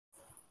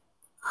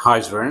Hi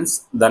students,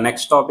 the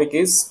next topic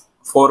is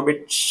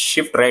 4-bit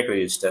shift right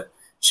register.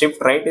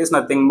 Shift right is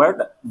nothing but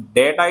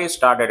data is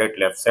started at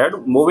left side,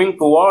 moving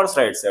towards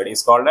right side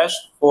is called as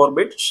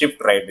 4-bit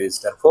shift right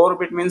register.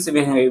 4-bit means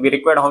we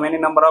require how many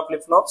number of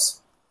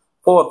flip-flops?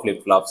 4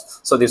 flip-flops.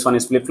 So this one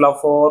is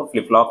flip-flop 4,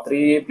 flip-flop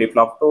 3,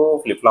 flip-flop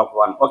 2, flip-flop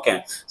 1.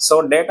 Okay.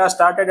 So data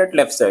started at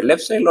left side.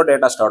 Left side lo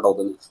data start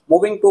avutundi.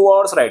 Moving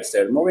towards right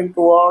side. Moving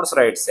towards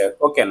right side.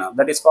 Okay now.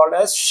 That is called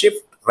as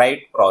shift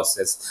right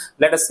process.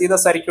 Let us see the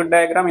circuit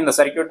diagram. In the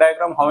circuit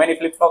diagram, how many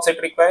flip-flops it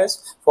requires?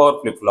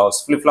 4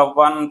 flip-flops. Flip-flop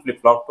 1,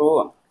 flip-flop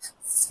 2,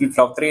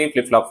 flip-flop 3,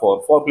 flip-flop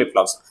 4. 4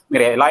 flip-flops.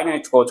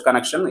 Line coach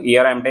connection.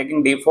 Here I am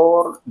taking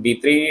D4,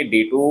 D3,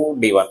 D2,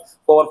 D1.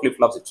 4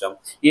 flip-flops.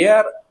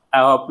 Here I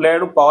have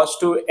applied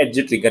positive edge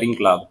triggering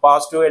clock.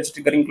 Positive edge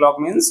triggering clock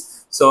means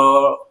so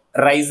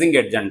rising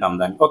edge antam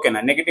dani. Okay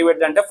na, negative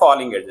edge ante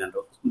falling edge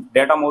antam.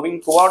 Data moving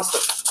towards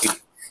it.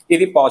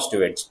 Idi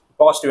positive edge.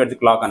 Positive edge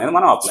clock అనేది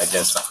మనం apply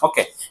చేస్తాం.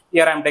 Okay.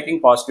 Here I am taking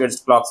positive edge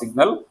clock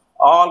signal.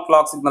 All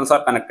clock signals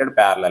are connected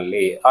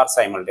parallelly or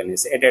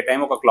simultaneously. At a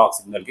time ఒక clock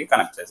signal కి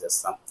connect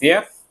చేసేస్తాం.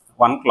 Here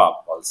one clock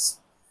pulse.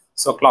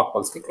 So clock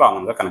pulse కి clock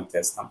number connect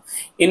చేస్తాం.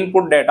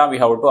 Input data we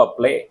have to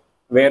apply.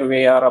 Where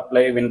we are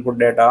apply input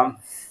data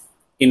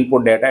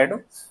at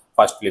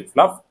first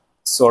flip-flop.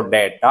 So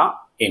data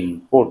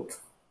input.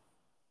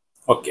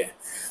 Okay.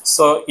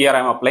 So here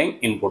I am applying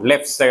input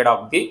left side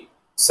of the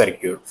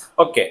circuit.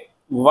 Okay.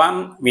 One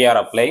we are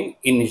applying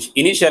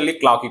initially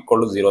clock equal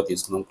to 0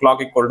 తీసుకున్నాం. Clock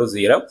equal to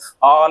 0.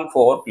 All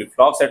 4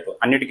 flip-flops at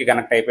అన్నిటికి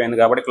connect అయిపోయింది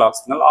కాబట్టి clock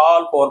signal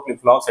all 4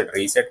 flip-flops at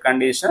reset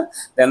condition.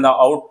 Then the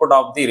output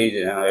of the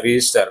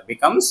register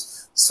becomes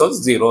so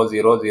 0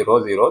 0 0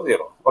 0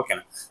 0. Okay.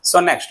 So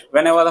next,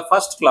 whenever the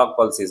first clock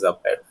pulse is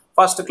applied,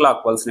 first clock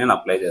pulse నేను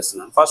apply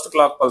చేస్తున్నాను. First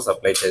clock pulse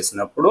apply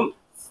చేసినప్పుడు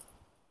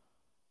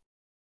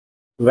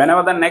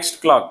whenever the next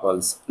clock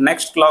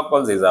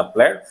pulse is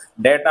applied,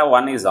 data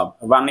 1 is up.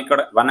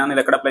 1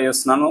 అనేది ఎక్కడ apply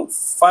చేస్తున్నాను?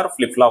 For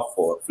flip flop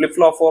 4. Flip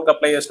flop 4 కి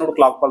apply చేసినప్పుడు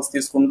clock pulse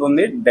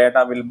తీసుకుంటుంది,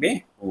 data will be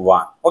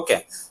 1. Okay.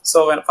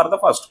 So for the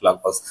first clock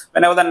pulse,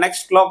 whenever the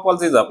next clock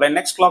pulse is applied,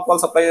 next clock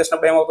pulse apply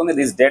చేసినప్పుడు ఏమవుతుంది?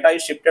 This data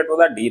is shifted to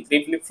the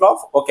D3 flip flop.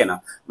 Okay na.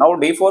 Now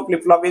D4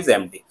 flip flop is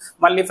empty.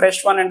 మళ్ళీ fresh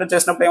 1 enter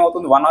చేసినప్పుడు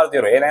ఏమవుతుంది? 1 or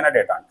 0 ఏదైనా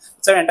data.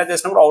 So enter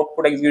చేసినప్పుడు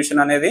output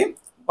execution అనేది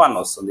 1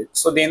 వస్తుంది.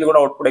 So దీని కూడా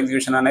అవుట్పుట్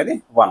ఎగ్జిక్యూషన్ అనేది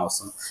 1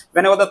 వస్తుంది.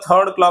 whenever the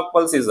third clock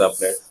pulse is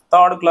applied,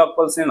 third clock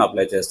pulse నేను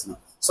అప్లై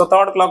చేస్తున్నాను. So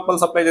third clock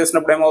pulse apply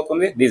చేసినప్పుడు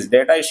ఏమవుతుంది? This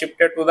data is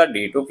shifted to the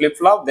D2 flip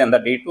flop, then the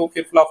D2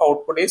 flip flop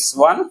output is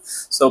 1.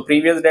 So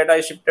previous data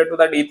is shifted to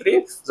the D3,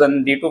 then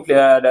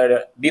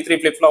D3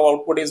 flip flop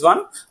output is 1.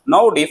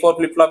 Now D4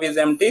 flip flop is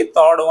empty,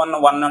 third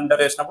one under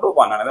చేసినప్పుడు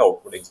 1 అనేది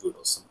output execute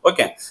వస్తుంది.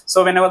 Okay. So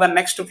whenever the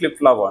next flip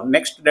flop,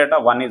 next data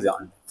 1 is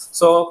on.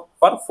 So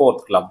for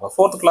fourth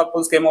clock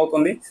pulse కి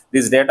ఏమవుతుంది?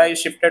 This data is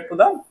shifted to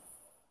the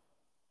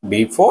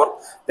D4,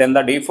 then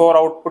the D4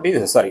 output is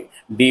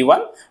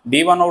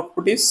D1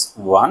 output is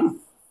 1.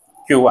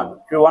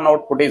 Q1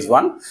 output is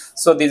 1.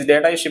 So this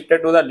data is shifted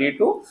to the D2.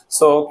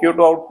 So Q2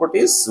 output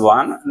is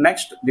 1.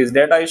 Next, this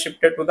data is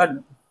shifted to the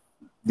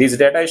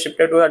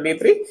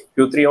D3.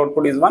 Q3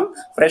 output is 1.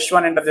 Fresh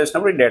one enter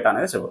చేసినప్పుడు data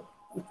అనేది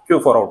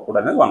Q4 output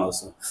అనేది 1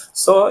 వస్తుంది.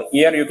 So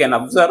here you can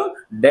observe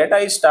data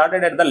is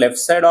started at the left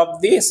side of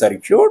the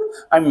circuit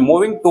and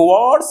moving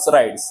towards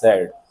right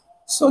side.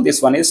 So this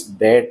one is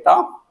data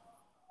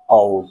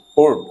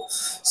output.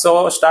 So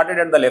started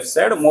at the left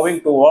side, moving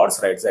towards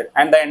right side,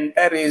 and the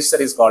entire register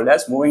is called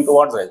as moving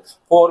towards right.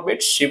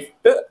 4-bit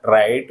shift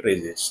right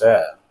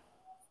register.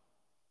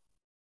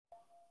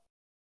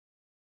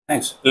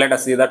 Next, let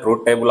us see the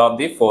truth table of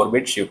the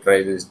 4-bit shift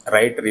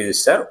right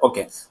register.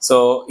 Okay. So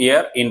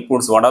here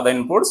inputs. What are the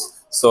inputs?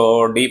 So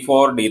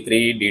D4, D3,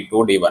 D2,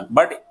 D1.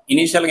 But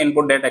initial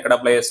input data ఎక్కడ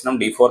apply చేస్తున్నాం?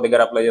 D4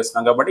 దగ్గర apply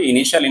చేస్తున్నాం కాబట్టి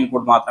initial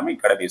input మాత్రమే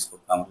ఇక్కడ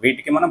తీసుకుంటాం.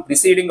 వీటికి మనం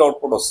ప్రిసీడింగ్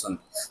అవుట్పుట్ వస్తుంది.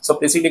 సో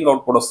ప్రిసీడింగ్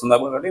అవుట్పుట్ వస్తుంది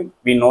కాబట్టి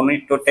we no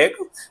need to take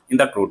in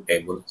the truth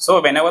table. So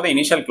whenever the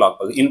initial clock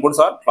pulse, inputs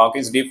are clock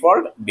is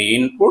default, D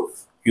input,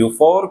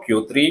 Q4,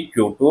 Q3,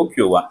 Q2,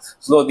 Q1.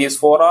 So these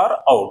 4 are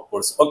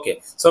outputs. Okay.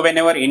 So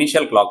whenever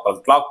initial clock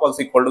pulse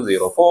equal to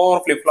 0, 4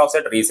 flip-flops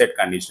at reset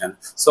condition.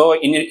 So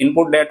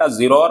input data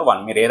 0 or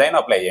 1 మీరు ఏదైనా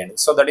apply చేయండి.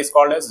 So that is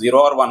called as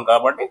 0 or 1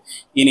 కాబట్టి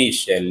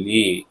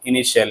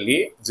initially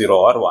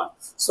 0 or 1.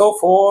 So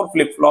 4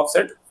 flip-flops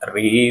at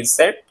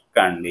reset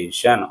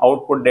condition,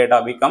 output data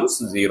becomes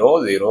 0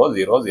 0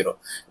 0 0.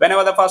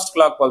 Whenever the first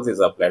clock pulse is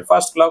applied,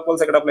 first clock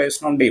pulse ekkada apply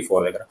chestunam?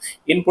 D4 దగ్గర.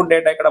 Input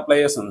data ekkada apply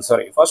chestunam?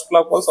 First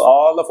clock pulse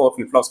all the 4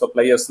 flip flops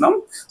apply chestunam.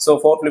 So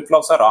 4 flip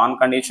flops are on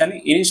condition.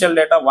 Initial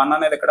data 1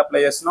 అనేది ekkada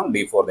apply chestunam?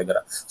 D4 దగ్గర.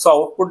 So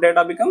output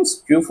data becomes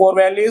Q4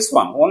 value is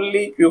 1.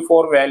 Only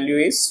Q4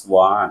 value is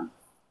 1.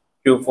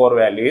 Q4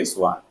 value is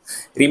 1.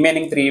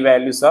 Remaining 3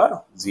 values are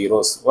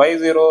zeros. Why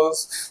zeros?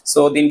 So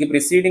దీనికి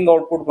preceding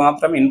output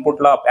మాత్రం input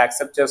లా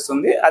accept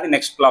చేస్తుంది, అది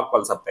next clock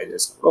pulse apply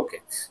చేస్తుంది. Okay.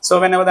 So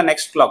whenever the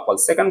next clock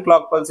pulse, second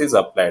clock pulse is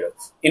applied,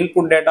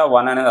 input data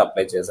 1 అనేది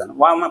apply చేశాను.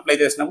 1 apply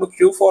చేసినప్పుడు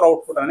Q4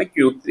 output అనేది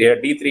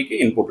D3 కి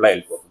input లా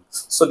వెళ్ళిపోతుంది.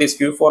 So this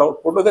Q4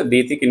 output to the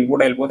D3 input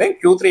వెళ్ళిపోతే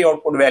Q3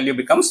 output value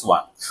becomes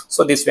 1. So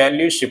this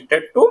value is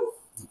shifted to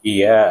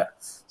here.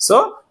 So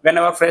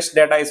whenever fresh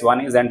data is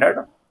 1 is entered,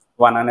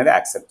 1 అనేది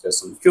accept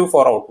చేస్తుంది.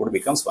 Q4 output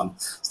becomes 1.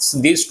 So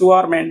these two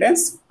are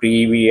maintains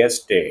previous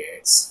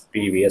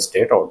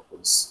state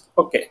outputs.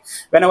 Okay.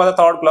 Whenever the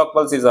third clock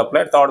pulse is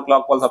applied, third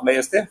clock pulse apply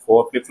చేస్తే 4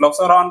 flip flops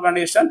are on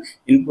condition.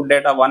 Input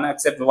data 1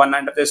 accept 1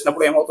 enter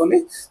చేసినప్పుడు ఏమవుతుంది?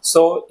 So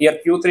here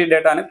Q3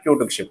 data అనేది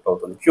Q2 కి shift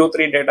అవుతుంది. Q3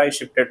 data is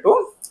shifted to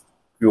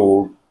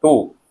Q2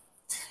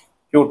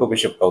 కి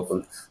shift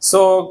అవుతుంది. So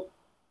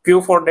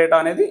Q4 data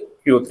అనేది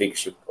Q3 కి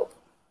షిఫ్ట్ అవుతుంది.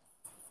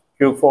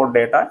 Q4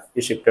 data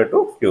is shifted to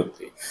Q3.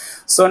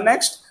 So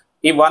next,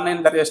 ఈ 1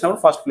 ఎంటర్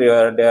చేసినప్పుడు first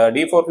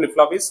D4 flip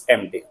flop is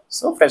empty.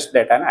 So fresh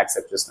డేటాని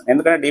యాక్సెప్ట్ చేస్తుంది.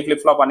 ఎందుకంటే D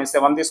ఫ్లిప్ ఫ్లాప్ అని ఇస్తే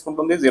 1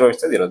 తీసుకుంటుంది, 0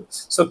 ఇస్తే 0.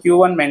 So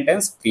Q1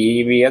 maintains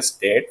previous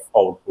state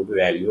output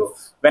value.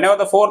 Whenever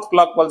the fourth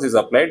clock pulse is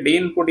applied, D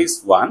input is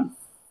 1.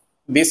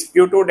 This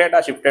Q2 data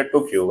shifted to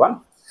Q1.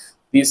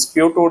 This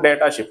Q2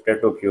 data shifted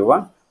to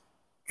Q1.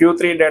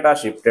 Q3 data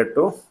shifted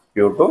to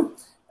Q2.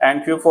 And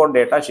Q4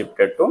 data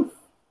shifted to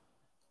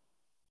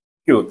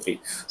Q3.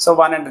 So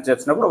 1 enter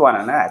చేసినప్పుడు 1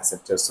 అని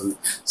accept చేస్తుంది.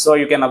 So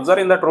you can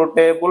observe in the truth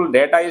table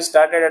data is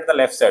started at the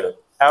left side.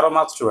 arrow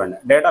marks చూడండి,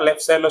 data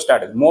left side లో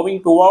start అయింది,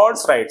 moving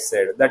towards right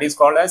side. That is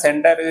called as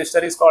entire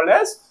register is called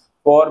as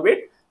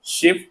 4-bit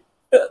shift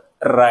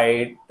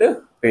right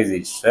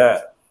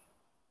register.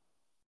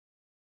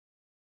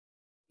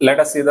 Let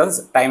us see the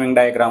timing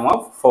diagram of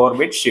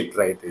 4-bit shift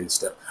right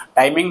register.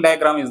 Timing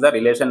diagram is the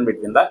relation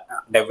between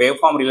the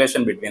waveform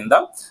relation between the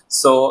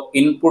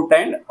input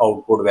and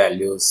output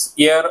values.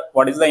 Here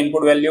what is the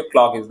input value?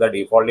 Clock is the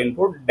default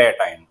input,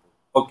 data input.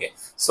 Okay,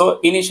 so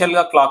initial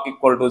clock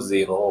equal to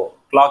 0,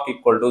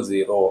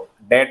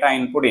 data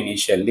input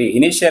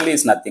initially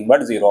is nothing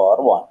but 0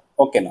 or 1.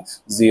 Okay, now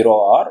 0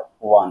 or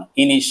 1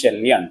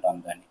 initially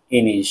antam dani,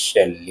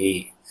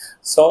 initially.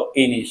 So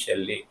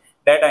initially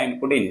data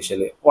input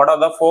initially. What are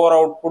the 4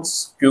 outputs?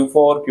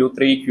 Q4, Q3,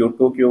 Q2,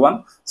 Q1.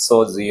 So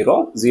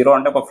 0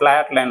 అంటే ఒక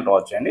flat line draw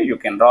చేయండి. You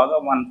can draw the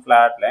one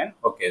flat line.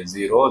 Okay,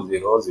 0,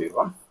 0,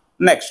 0.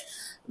 Next,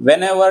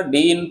 whenever D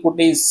input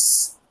is,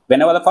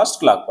 whenever the first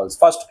clock pulse,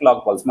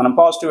 మనం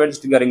positive edge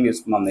triggering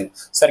తీసుకున్నాం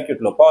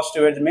circuit లో.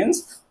 Positive edge means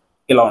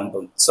ఇలా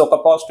ఉంటుంది. So ఒక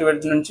positive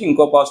edge నుంచి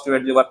ఇంకో positive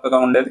edge వరకు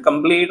ఉండేది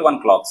complete 1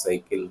 clock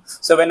cycle.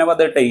 So whenever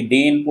the D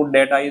input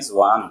data is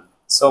 1,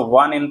 so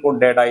 1 input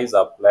data is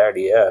applied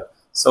here.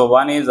 So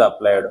 1 is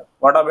applied.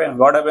 What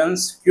happens?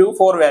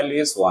 Q4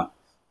 value is 1.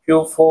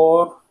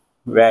 Q4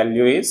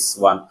 value is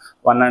 1.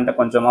 1 అంటే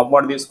కొంచెం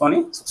upward తీసుకొని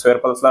square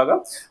pulse లాగా.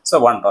 So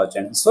 1 draw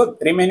చేయండి. So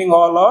remaining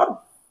all are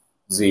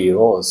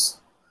zeros.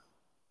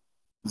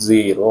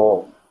 0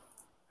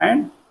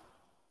 and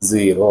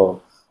 0.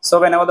 So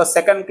whenever the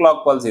second clock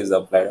pulse is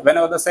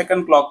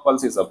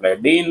applied,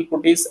 D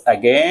input is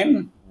again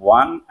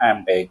 1 I am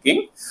taking.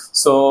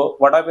 So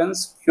what happens?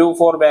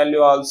 Q4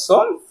 value also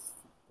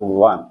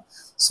 1.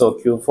 So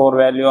Q4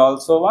 value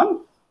also 1.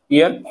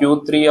 Here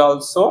Q3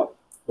 also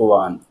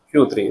 1.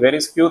 Q3. Where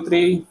is Q3?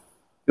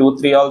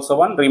 Q3 also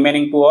 1.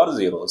 Remaining 2 are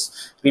zeros.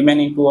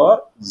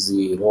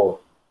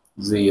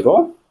 0.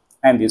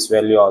 And this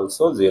value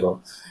also 0.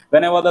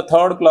 Whenever the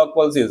third clock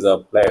pulse is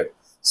applied,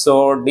 so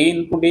D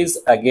input is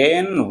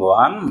again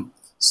 1.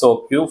 So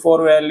Q4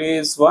 value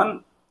is 1.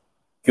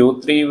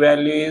 Q3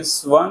 value is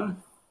 1.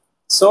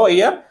 So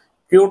here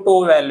Q2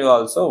 value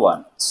also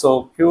 1. So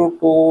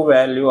Q2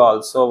 value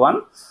also 1.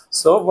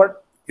 So what?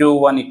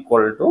 Q1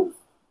 equal to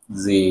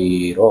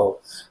 0.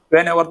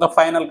 Whenever the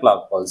final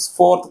clock pulse,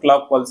 fourth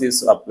clock pulse is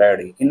applied,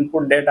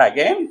 input data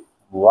again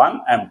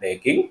 1 I am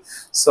taking.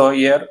 So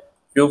here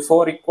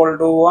Q4 equal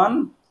to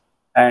 1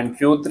 and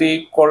Q3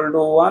 equal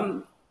to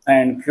 1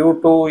 and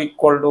Q2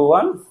 equal to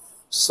 1.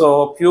 So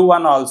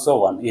Q1 also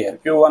 1. Here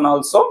Q1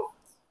 also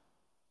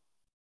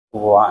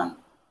 1.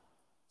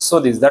 So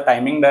this is the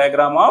timing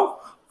diagram of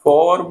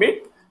 4-bit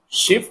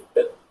shift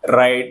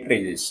right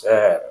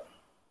register.